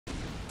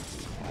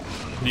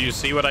Do you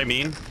see what I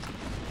mean?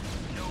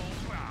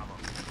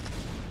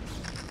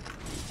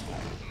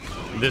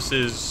 This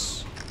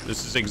is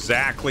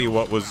exactly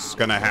what was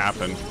gonna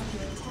happen.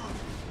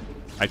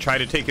 I tried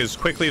to take it as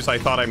quickly as I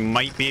thought I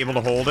might be able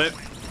to hold it,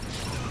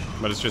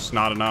 but it's just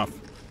not enough.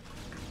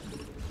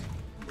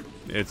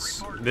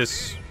 It's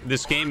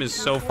this game is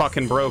so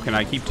fucking broken.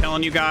 I keep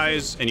telling you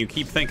guys, and you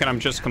keep thinking I'm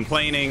just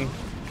complaining,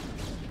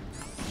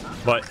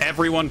 but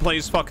everyone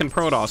plays fucking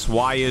Protoss.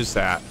 Why is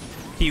that?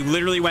 He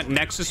literally went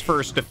Nexus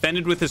first,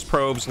 defended with his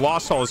probes,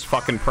 lost all his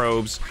fucking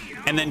probes,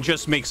 and then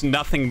just makes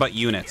nothing but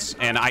units,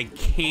 and I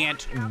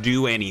can't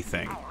do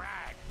anything.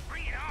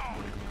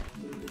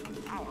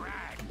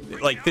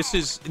 Like, this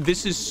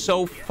is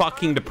so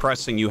fucking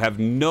depressing. You have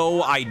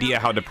no idea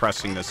how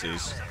depressing this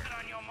is.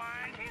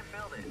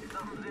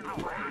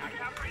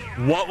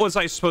 What was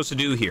I supposed to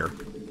do here?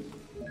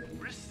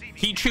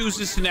 He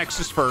chooses to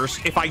Nexus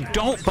first. If I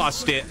don't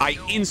bust it, I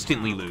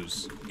instantly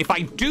lose. If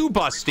I do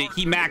bust it,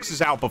 he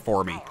maxes out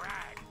before me.